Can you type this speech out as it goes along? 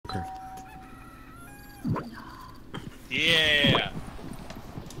Yeah.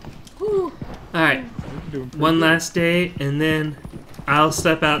 Alright. One last day, and then I'll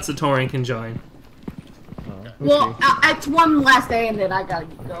step out so Torin can join. Okay. Well, it's one last day, and then I gotta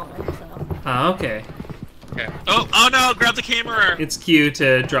get going. So. Ah, okay. Okay. Oh no! Grab the camera. It's Q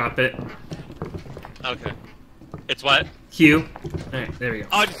to drop it. Okay. It's what? Q. Alright, there we go.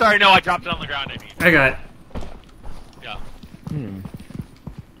 Oh, sorry. No, I dropped it on the ground. I mean. I got it. Yeah. Hmm.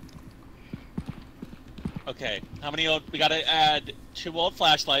 Okay. How many old? We gotta add 2 old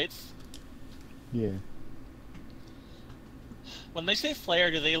flashlights. Yeah. When they say flare,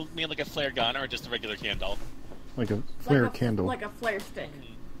 do they mean like a flare gun or just a regular candle? Like a flare candle. Like a flare stick.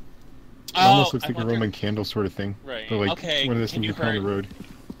 It almost looks like a Roman candle sort of thing. Right. But like Okay. one of those things you put on the road.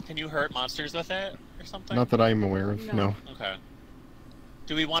 Can you hurt monsters with it or something? Not that I'm aware of, no. Okay.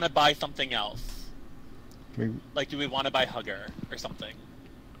 Do we want to buy something else? Maybe Like, do we want to buy Hugger or something?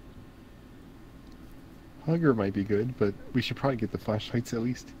 Hugger might be good, but we should probably get the flashlights at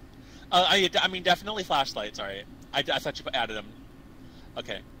least. I mean, definitely flashlights, alright. I thought you added them.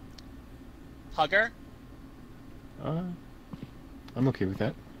 Okay. Hugger? I'm okay with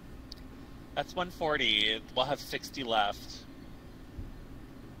that. That's 140. We'll have 60 left.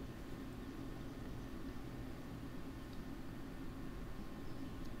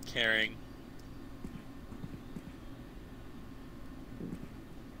 Caring.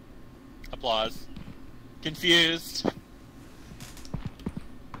 Applause. Confused.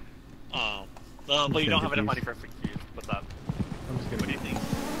 But you don't have enough money for confused. What's up? I'm just What gonna do you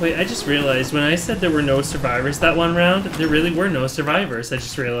think? Wait, I just realized when I said there were no survivors that one round, there really were no survivors. I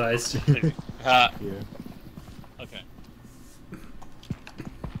just realized. yeah. Okay.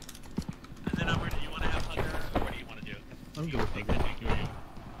 And then do you want to have Hugger, or what do you want to do? I'm good with Hugger.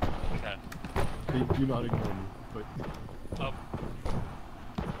 Okay. Hey, do not ignore me, but Oh.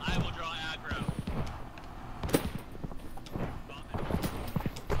 I will draw aggro.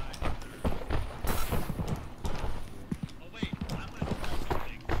 Oh wait, I'm gonna try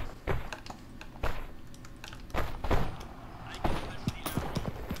something. I can push the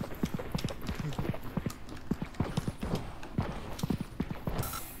arrow.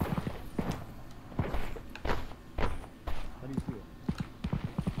 how do you feel?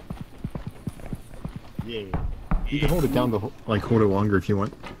 Yeah. You can hold it down hold it longer if you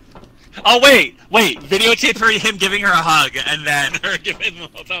want. Oh wait! Videotape for him giving her a hug, and then her giving him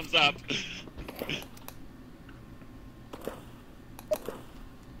a thumbs up.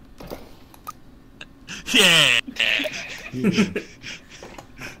 Yeah! Yeah.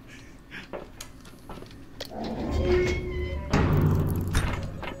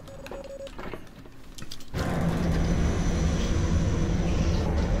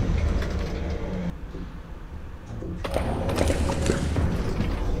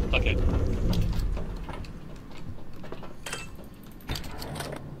 Okay.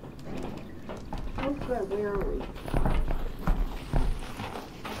 Okay, where are we?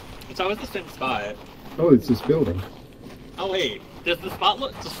 It's always the same spot. Oh, it's this building. Oh wait, does the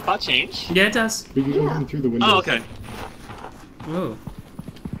spot change? Yeah, it does. We can go in through the window. Oh, okay. Whoa.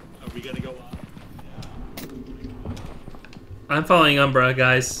 Are we gonna go up? I'm following Umbra,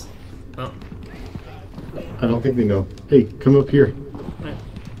 guys. Oh. I don't think they know. Hey, come up here.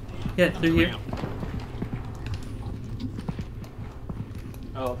 Yeah, they're here.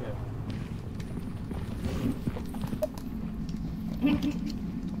 Oh, okay.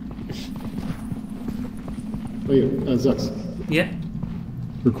 Wait, Zux. Yeah.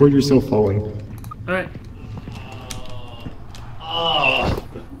 Record yourself falling. Alright. Oh.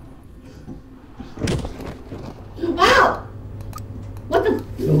 Ow! What the?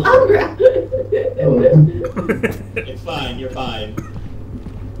 Umbra! It's fine, you're fine.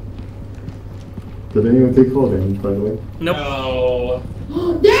 Did anyone take fall damage, by the way? Nope. No.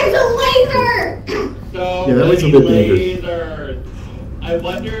 There's a laser! So Yeah, that was a many bit dangerous. lasers. I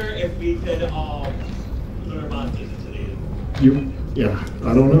wonder if we could lure monsters into these. Yeah,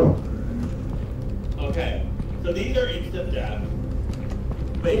 I don't know. Okay. So these are instant death.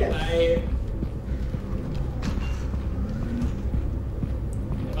 Wait, Yeah. if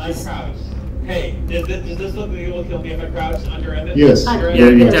I crouch. Hey, does this look like it will kill me if I crouch under it? Yes. Under Yeah,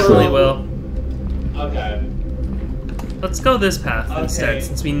 it? you Yeah. definitely will. Okay. Let's go this path instead, Okay.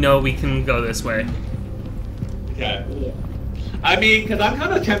 since we know we can go this way. Okay. Yeah. I mean, because I'm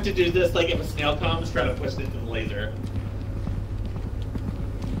kind of tempted to do this, like, if a snail comes, try to push it into the laser.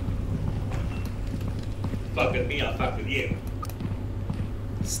 Fuck with me, I'll fuck with you.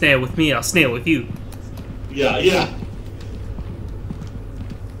 Snail with me, I'll snail with you. Yeah, yeah.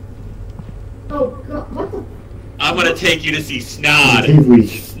 Oh god, what the? I'm gonna take you to see Snod. Cave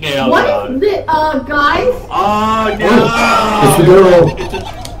leech. Snail What God. is it, guys? Oh no! It's the girl.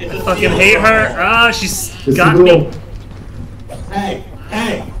 It's a Fucking snail hate her. girl. Ah, she's It's got the me. girl. Hey!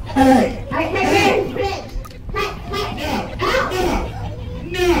 Hey.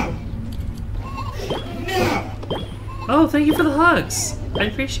 No! Oh, thank you for the hugs. I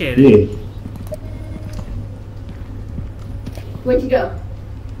appreciate it. Yeah. Where'd you go?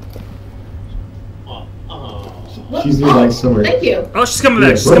 Oh. She's near like somewhere. Thank you. Oh, she's coming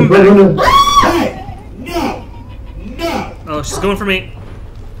back. She's Run, coming run, back. run. Hey! No! No! Oh, she's going for me.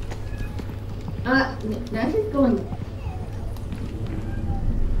 Now she's going.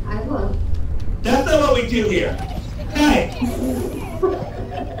 I will. That's not what we do here. Hey!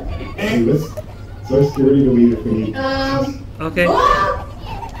 Hey, let's get ready to leave if we need. Okay.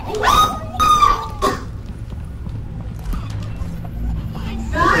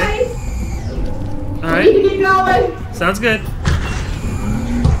 Guys, All we need to right. get going. Sounds good.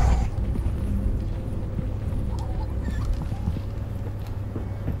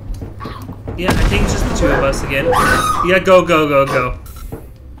 Yeah, I think it's just the two of us again. Yeah, go, go, go, go.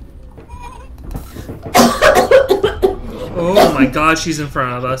 Oh my god, she's in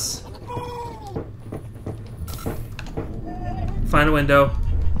front of us. Find a window.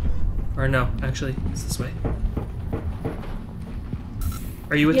 Or no, actually, it's this way.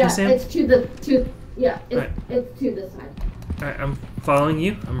 Are you with Yeah, me, Sam? it's to the yeah, Right. it's to the side. Alright, I'm following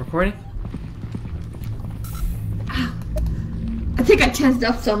you. I'm recording. I think I tensed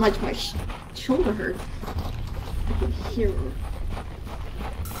up so much my shoulder hurts. I can hear her.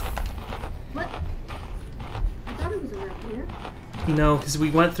 What? I thought it was around here. No, because we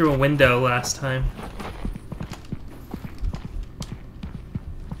went through a window last time.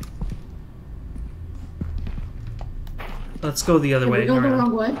 Let's go the other Did way we go the around.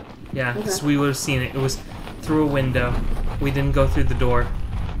 wrong way? Yeah, because Okay. we would have seen it. It was through a window. We didn't go through the door.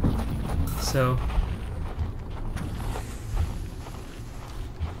 So.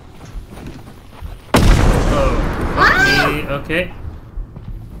 Oh. Okay. Okay.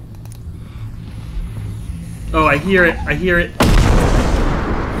 Oh, I hear it. I hear it.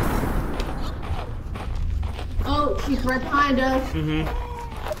 Oh, she's right behind us. Mm-hmm.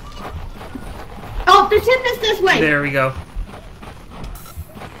 Oh, they're hitting us this way. There we go.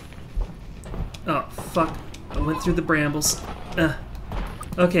 Oh, fuck. I went through the brambles.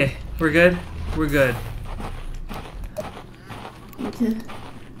 Okay, we're good? We're good. Okay.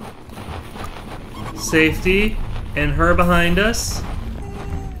 Safety, and her behind us.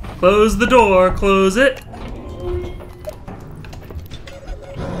 Close the door, close it.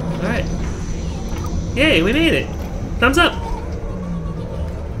 Alright. Yay, we made it. Thumbs up.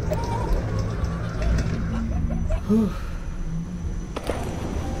 Whew.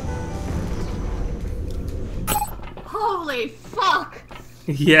 Holy fuck.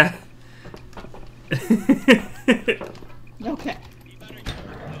 Yeah. Okay.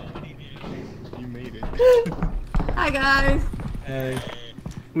 You made it. Hi guys. Hey.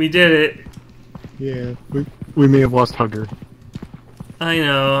 We did it. Yeah, we may have lost Hugger. I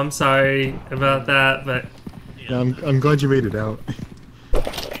know, I'm sorry about that, but Yeah, I'm glad you made it out.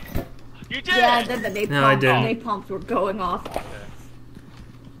 You did Yeah, it! then the No, I didn't. napalms were going off.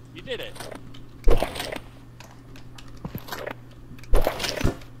 You did it.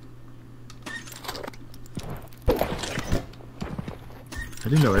 I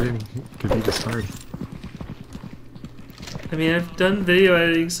didn't know editing could be this hard. I mean, I've done video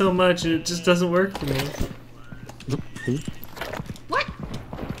editing so much and it just doesn't work for me. What?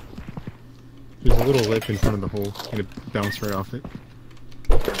 There's a little lip in front of the hole, and it bounced right off it.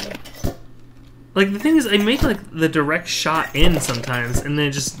 Like, the thing is, I make, like, the direct shot in sometimes, and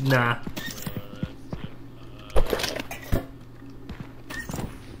then just, nah.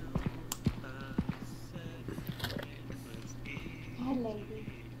 Hi, lady.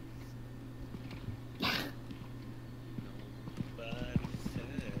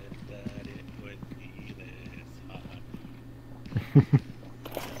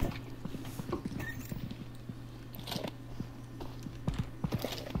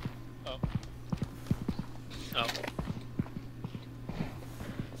 Oh.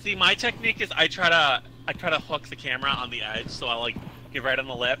 See, my technique is I try to hook the camera on the edge, so I like get right on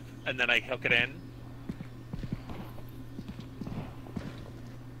the lip, and then I hook it in.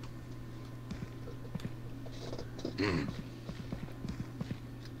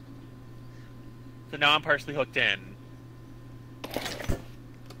 So now I'm partially hooked in.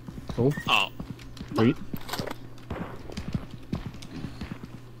 Oh, Oh. wait.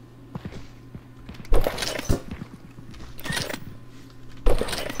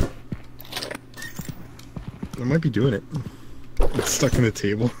 I might be doing it. It's stuck in the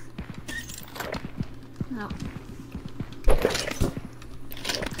table. No.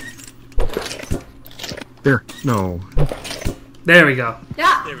 There. No. There we go.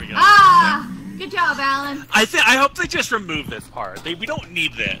 Yeah. There we go. Ah! Good job, Alan. I hope they just remove this part. We don't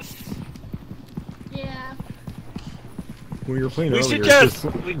need this. Yeah. When we were playing We earlier, should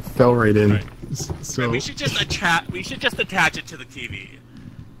it just- fell right in. Right. So We should just attach it to the TV.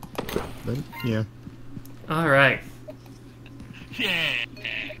 then, yeah. All right. Yeah.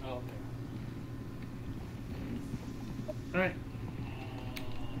 All right.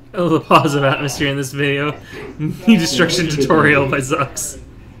 Oh, the positive atmosphere in this video. Knee destruction tutorial by Zux.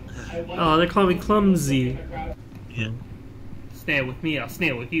 Oh, they call me clumsy. Yeah. Stand with me, I'll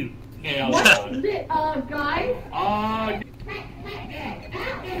stand with you. What? Guys?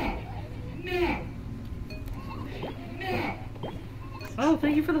 Oh,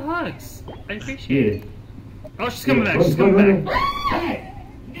 thank you for the hugs. I appreciate it. Oh, she's coming back. She's coming back.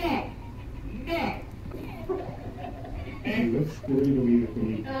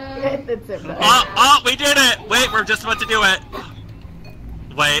 Oh, we did it! Wait, we're just about to do it.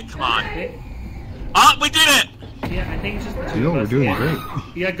 Wait, come on. Oh, we did it! Yeah, I think it's just the two You know, of we're us. doing Yeah. great.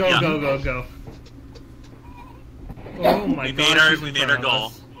 Yeah, go, Yeah. go, go, go. Oh my We god. made our- she's we in made front our of goal.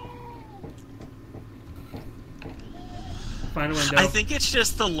 us. Find a window. I think it's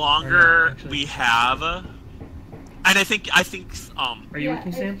just the longer actually. we have, and I think Are you with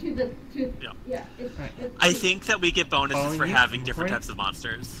me, Sam? I think that we get bonuses Following for you? having different Right. types of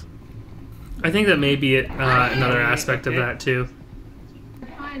monsters. I think that may be another aspect of that too.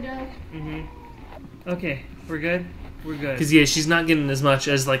 Kinda. Okay, we're good. We're good. Because yeah, she's not getting as much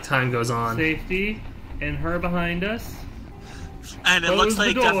as like time goes on. Safety, and her behind us. And it Close looks the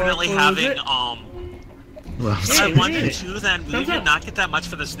like door, definitely close having it. Well, Hey, I we wonder did it. too. Then we Thumbs did up. not get that much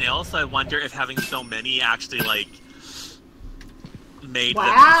for the snails, so I wonder if having so many actually like made them.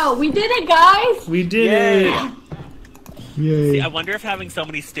 Wow, we did it, guys! We did Yay. it. yay. See, I wonder if having so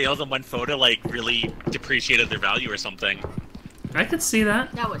many snails in one photo like really depreciated their value or something. I could see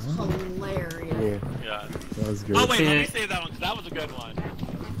that. That was hilarious. Yeah, Yeah. that was good. Oh wait, let Yeah. me save that one because that was a good one.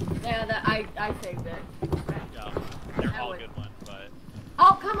 Yeah, I saved it. Yeah, they're That all was- good ones, but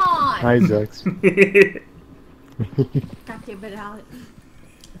Oh, come on! Hi, Zux. God damn it, Alex.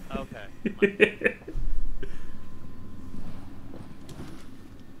 okay.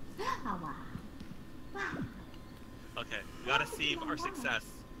 Oh, wow. Okay, we gotta save our success.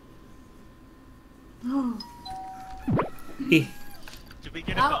 Oh. Did we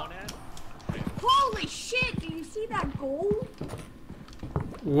get a Oh. bonus? Holy shit, do you see that goal?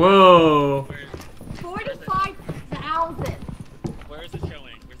 Whoa. 45,000. Where is it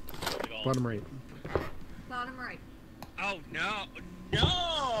showing? Where's the goal? Bottom right. Bottom right. Oh no! No!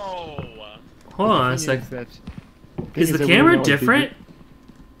 Hold on a Thing sec. is that- Is thing the that we camera don't know if they different?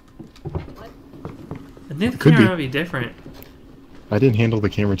 What? I think the Could camera be. might be different. I didn't handle the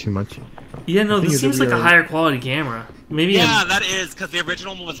camera too much. Yeah, no, The thing this is that seems we like a are- higher quality camera. Maybe Yeah, that is because the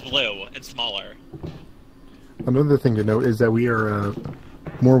original one was blue and smaller. Another thing to note is that we are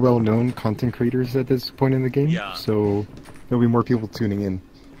more well-known content creators at this point in the game. Yeah. So there'll be more people tuning in.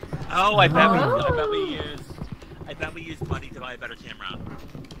 Oh, I bet Oh. I bet we used money to buy a better camera.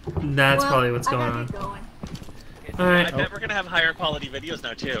 that's Well, probably what's I going gotta on. get going. Alright. I bet we're gonna have higher quality videos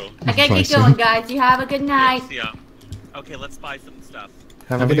now too. I gotta Nice. get going, guys. You have a good night. See ya. Okay, let's buy some stuff.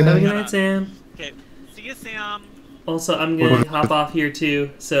 Have a Have good a night. good night, Sam. Okay, see you, Sam. Also, I'm gonna hop off here too.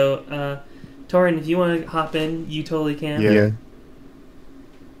 So, Torin, if you want to hop in, you totally can. Yeah.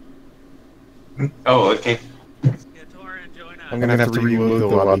 Oh, okay. Yeah, Torin, join us. I'm gonna have to reload the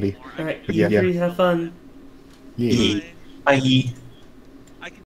lobby. All right, But you yeah. three have fun. Yeah. Bye. Bye.